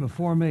to weep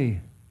before me.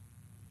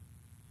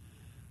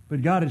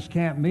 But God, it's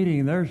camp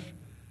meeting. There's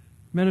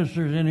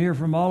ministers in here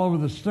from all over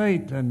the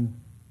state, and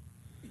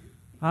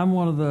I'm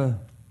one of the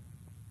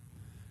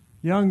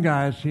young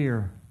guys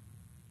here.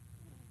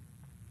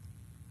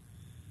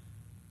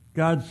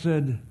 God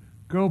said,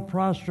 go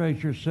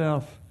prostrate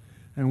yourself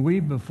and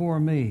weep before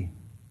me.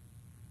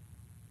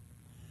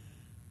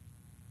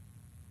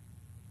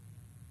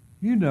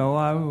 You know,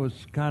 I was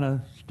kind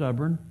of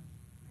stubborn.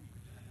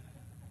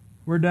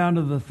 We're down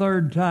to the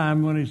third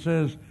time when he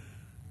says,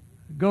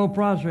 go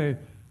prostrate.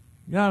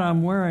 God,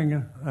 I'm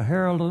wearing a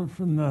Herald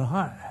from the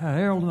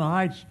Herald in the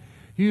Heights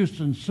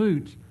Houston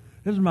suit.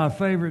 This is my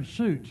favorite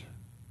suit.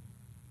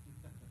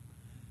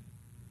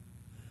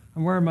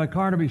 I'm wearing my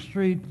Carnaby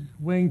Street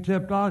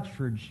wing-tipped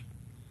Oxfords.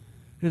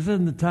 This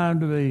isn't the time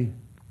to be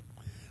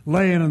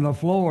laying on the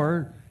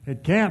floor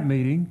at camp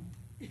meeting.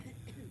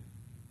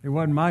 It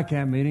wasn't my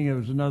camp meeting. It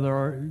was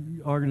another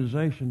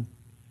organization.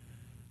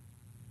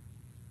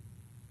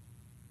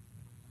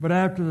 But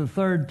after the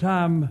third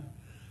time,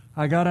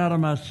 I got out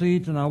of my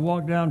seat and I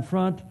walked down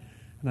front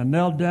and I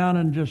knelt down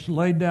and just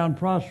laid down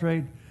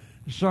prostrate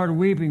and started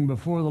weeping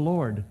before the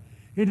Lord.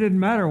 It didn't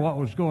matter what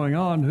was going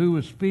on, who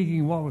was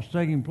speaking, what was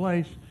taking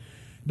place.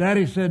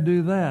 Daddy said,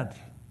 do that.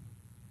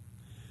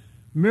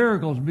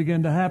 Miracles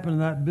began to happen in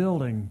that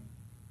building.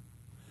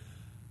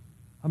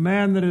 A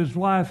man that his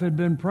wife had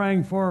been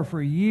praying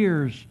for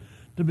years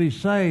to be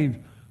saved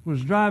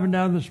was driving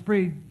down the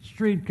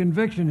street,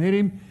 conviction hit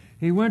him.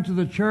 He went to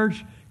the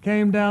church,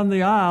 came down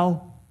the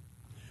aisle,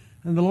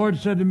 and the Lord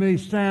said to me,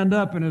 stand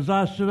up. And as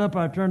I stood up,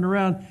 I turned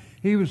around.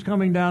 He was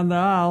coming down the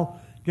aisle,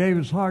 gave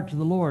his heart to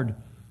the Lord.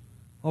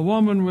 A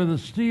woman with a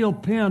steel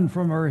pin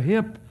from her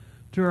hip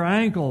to her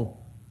ankle,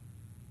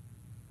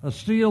 a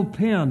steel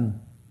pin,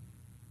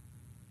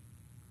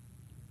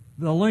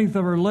 the length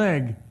of her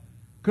leg,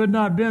 could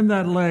not bend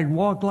that leg,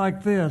 walked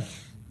like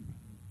this.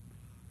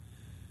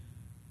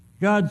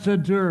 God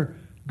said to her,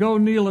 go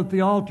kneel at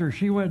the altar.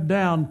 She went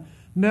down,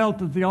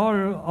 knelt at the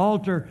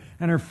altar,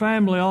 and her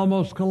family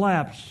almost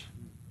collapsed.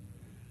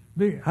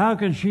 How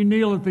could she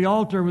kneel at the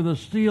altar with a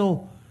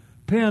steel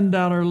pin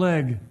down her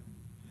leg?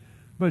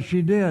 But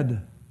she did.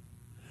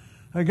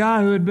 A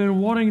guy who had been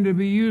wanting to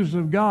be used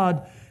of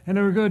God, and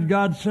they were good,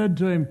 God said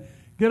to him,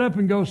 get up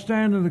and go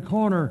stand in the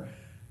corner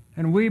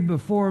and weep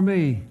before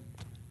me.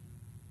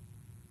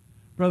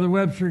 Brother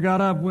Webster got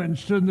up, went and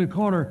stood in the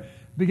corner,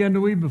 began to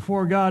weep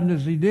before God, and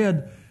as he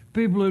did,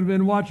 people who had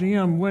been watching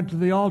him went to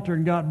the altar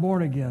and got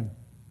born again.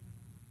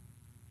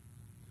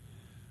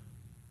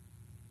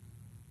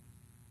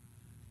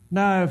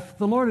 Now, if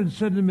the Lord had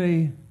said to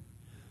me,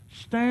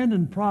 stand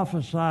and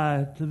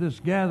prophesy to this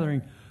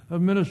gathering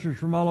of ministers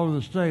from all over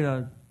the state,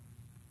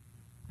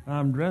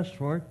 I'm dressed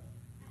for it.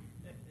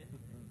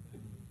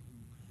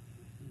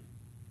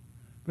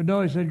 But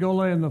no, he said, go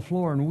lay on the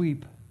floor and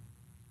weep.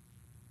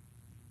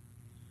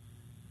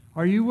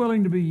 Are you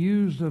willing to be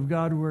used of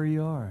God where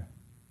you are?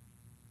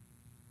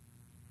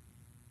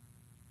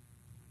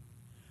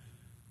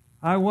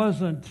 I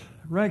wasn't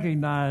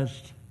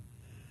recognized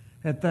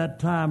at that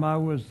time. I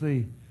was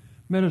the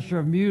minister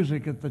of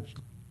music at the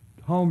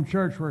home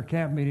church where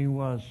camp meeting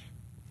was.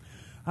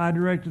 I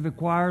directed the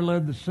choir,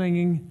 led the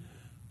singing,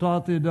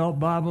 taught the adult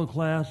Bible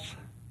class.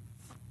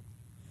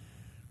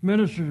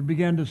 Ministers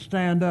began to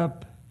stand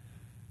up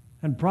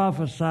and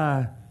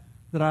prophesy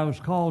that I was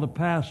called a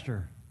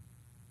pastor.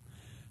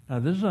 Now,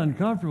 this is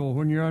uncomfortable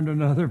when you're under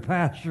another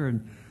pastor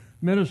and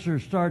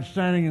ministers start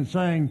standing and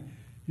saying,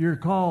 you're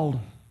called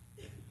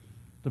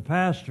the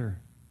pastor.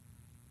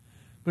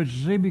 But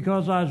you see,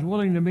 because I was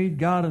willing to meet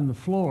God on the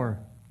floor,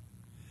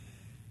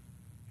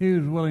 He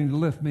was willing to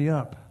lift me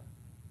up.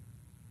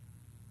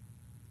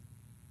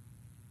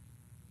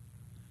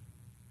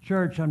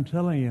 Church, I'm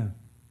telling you,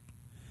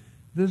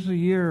 this is a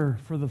year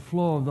for the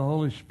flow of the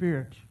Holy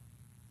Spirit.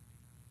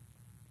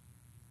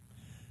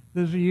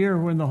 This is a year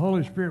when the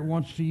Holy Spirit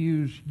wants to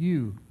use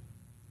you.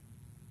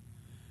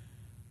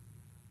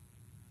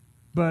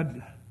 But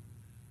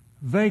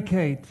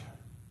vacate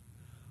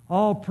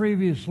all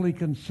previously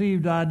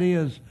conceived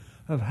ideas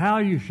of how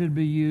you should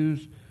be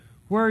used,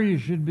 where you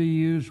should be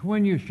used,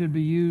 when you should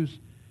be used,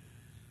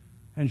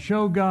 and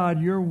show God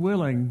you're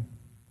willing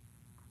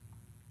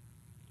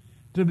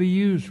to be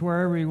used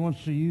wherever He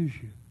wants to use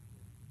you.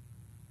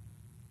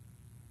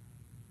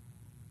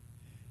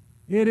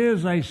 It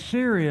is a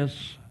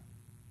serious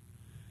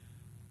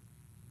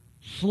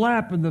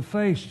slap in the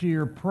face to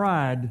your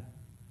pride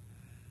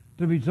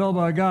to be told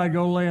by God,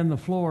 go lay on the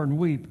floor and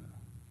weep.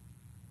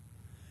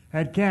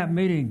 At camp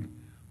meeting,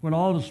 when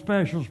all the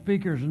special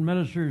speakers and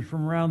ministers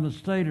from around the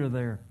state are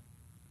there.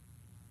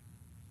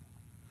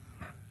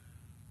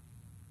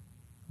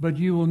 But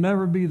you will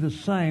never be the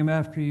same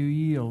after you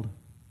yield.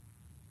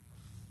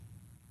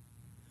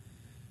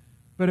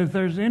 But if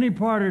there's any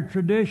part of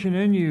tradition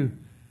in you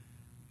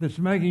that's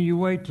making you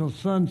wait till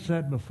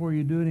sunset before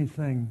you do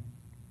anything,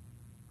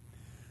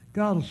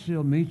 God will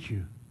still meet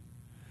you.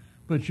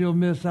 But you'll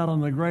miss out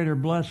on the greater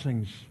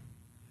blessings,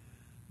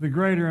 the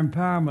greater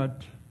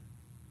empowerment.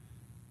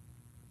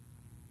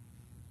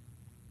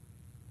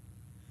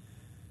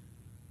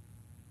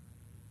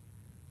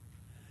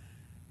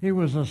 It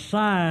was a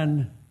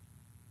sign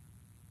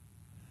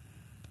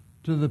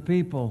to the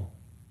people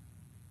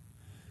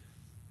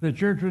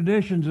that your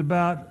traditions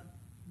about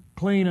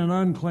clean and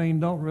unclean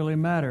don't really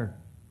matter.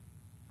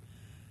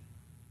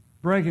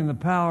 Breaking the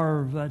power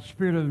of that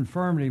spirit of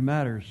infirmity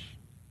matters.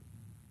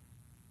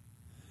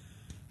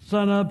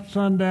 Sun up,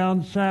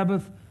 sundown,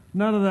 Sabbath,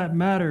 none of that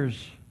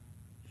matters.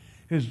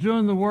 It's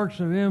doing the works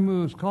of Him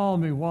who has called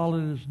me while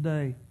it is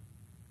day.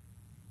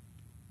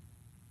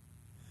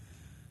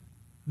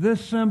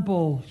 This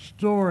simple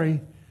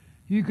story,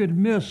 you could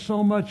miss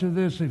so much of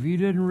this if you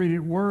didn't read it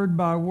word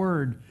by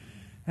word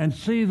and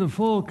see the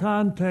full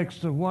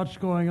context of what's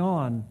going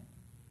on.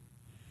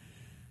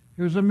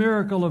 It was a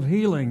miracle of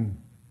healing,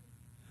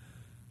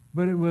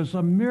 but it was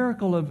a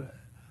miracle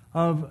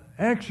of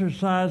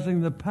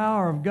exercising the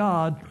power of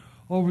God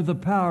over the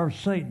power of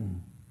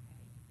Satan.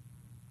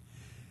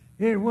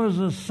 It was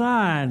a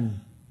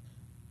sign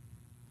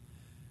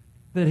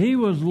that he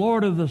was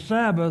Lord of the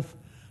Sabbath,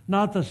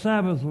 not the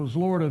Sabbath was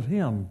Lord of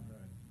him.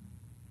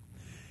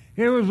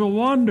 It was a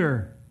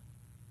wonder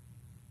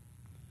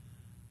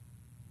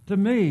to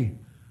me.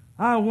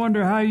 I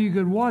wonder how you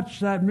could watch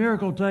that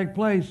miracle take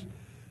place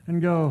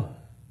and go,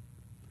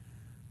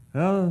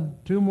 well,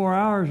 2 more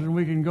hours and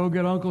we can go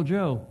get Uncle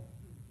Joe.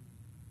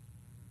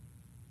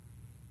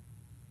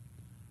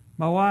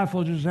 My wife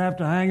will just have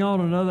to hang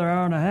on another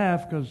hour and a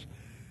half because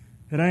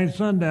it ain't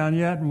sundown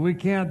yet and we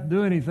can't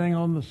do anything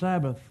on the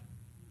Sabbath.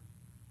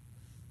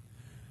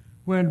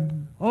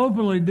 When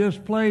openly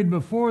displayed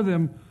before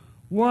them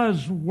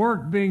was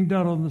work being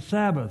done on the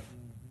Sabbath.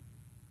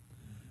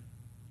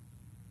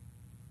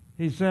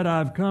 He said,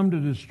 I've come to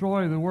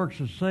destroy the works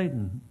of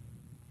Satan.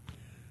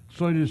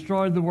 So he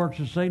destroyed the works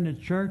of Satan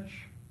at church.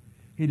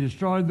 He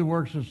destroyed the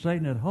works of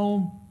Satan at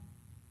home.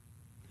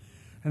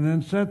 And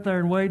then sat there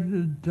and waited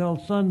until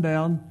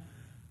sundown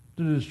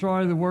to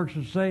destroy the works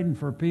of Satan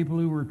for people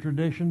who were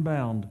tradition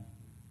bound.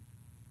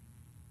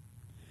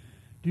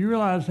 Do you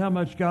realize how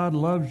much God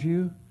loves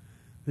you?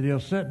 That he'll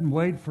sit and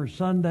wait for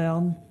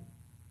sundown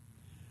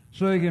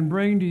so he can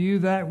bring to you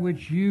that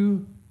which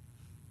you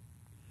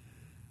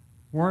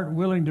weren't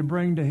willing to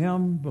bring to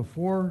him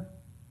before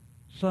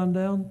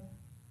sundown?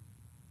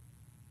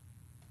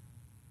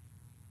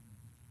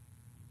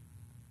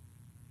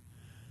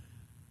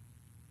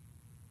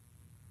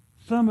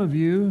 Some of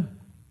you,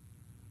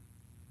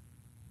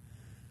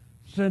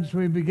 since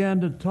we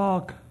began to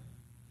talk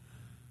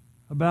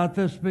about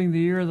this being the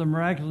year of the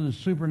miraculous and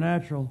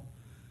supernatural,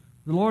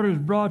 the Lord has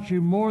brought you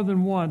more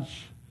than once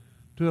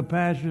to a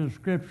passage of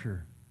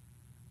Scripture.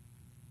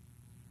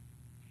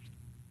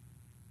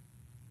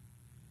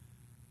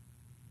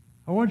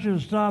 I want you to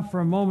stop for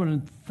a moment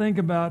and think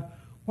about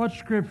what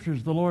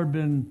Scriptures the Lord has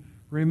been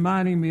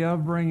reminding me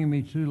of, bringing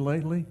me to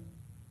lately.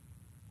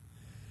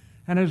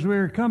 And as we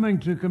are coming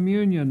to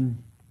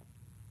communion,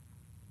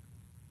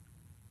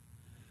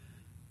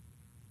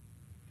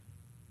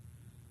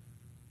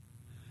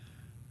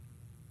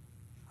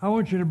 I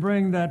want you to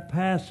bring that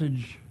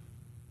passage,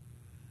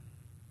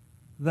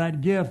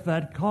 that gift,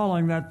 that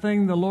calling, that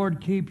thing the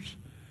Lord keeps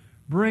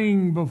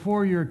bringing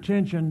before your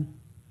attention.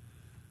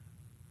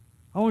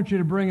 I want you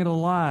to bring it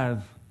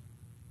alive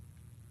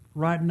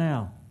right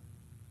now.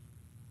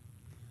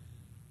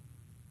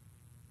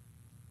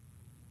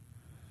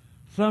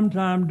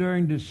 Sometime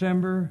during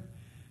December,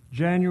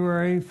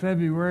 January,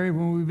 February,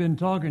 when we've been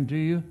talking to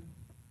you,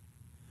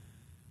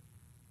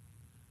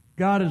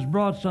 God has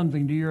brought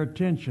something to your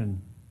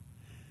attention.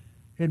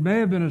 It may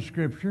have been a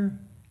scripture.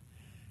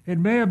 It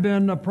may have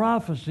been a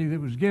prophecy that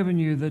was given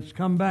you that's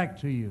come back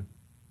to you.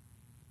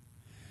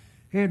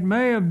 It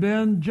may have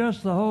been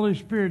just the Holy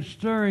Spirit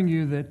stirring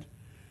you, that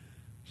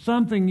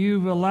something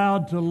you've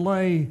allowed to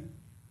lay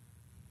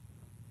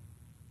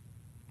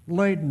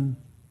latent.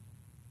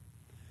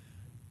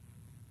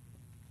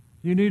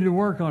 You need to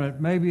work on it.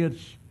 Maybe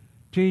it's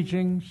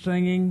teaching,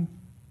 singing,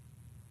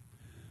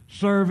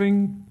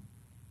 serving,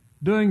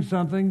 doing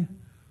something.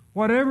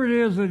 Whatever it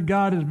is that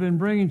God has been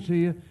bringing to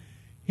you,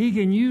 He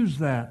can use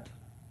that.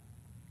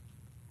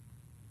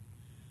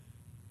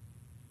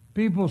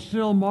 People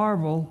still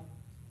marvel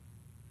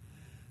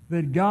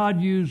that God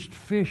used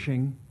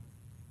fishing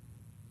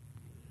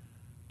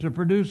to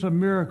produce a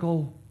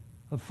miracle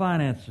of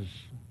finances.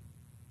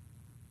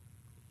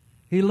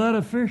 He let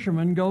a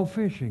fisherman go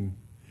fishing.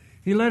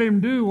 He let him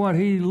do what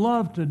he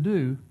loved to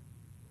do.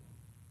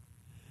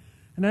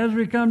 And as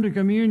we come to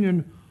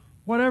communion,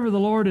 whatever the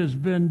Lord has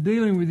been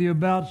dealing with you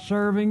about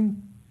serving,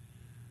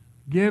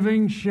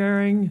 giving,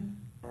 sharing,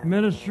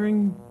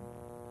 ministering,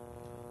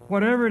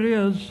 whatever it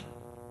is,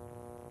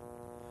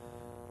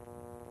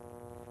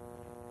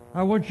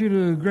 I want you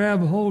to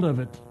grab hold of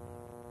it.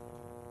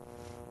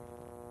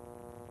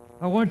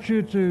 I want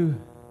you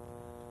to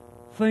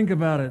think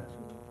about it.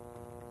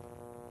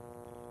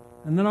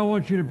 And then I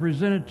want you to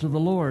present it to the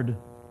Lord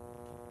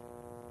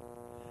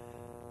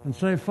and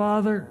say,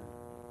 Father,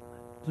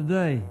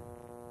 today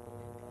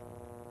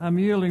I'm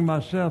yielding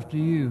myself to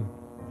you.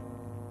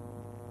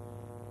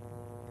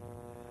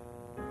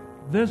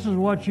 This is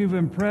what you've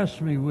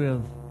impressed me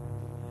with.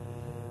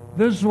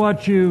 This is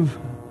what you've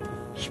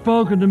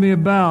spoken to me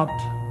about.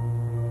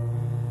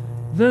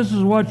 This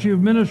is what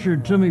you've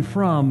ministered to me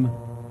from.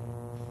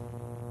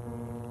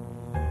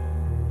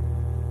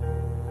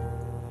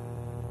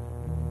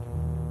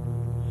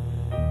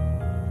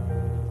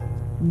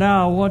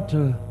 Now I want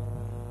to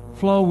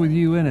flow with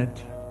you in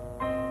it.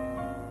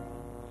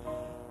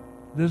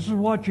 This is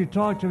what you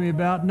talked to me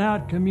about now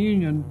at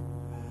communion,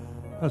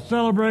 a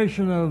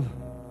celebration of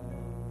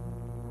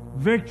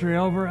victory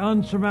over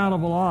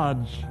unsurmountable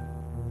odds.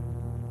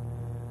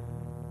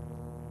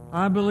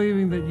 I'm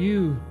believing that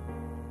you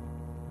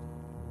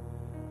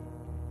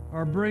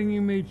are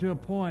bringing me to a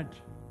point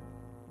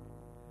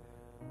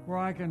where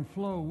I can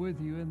flow with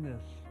you in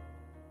this.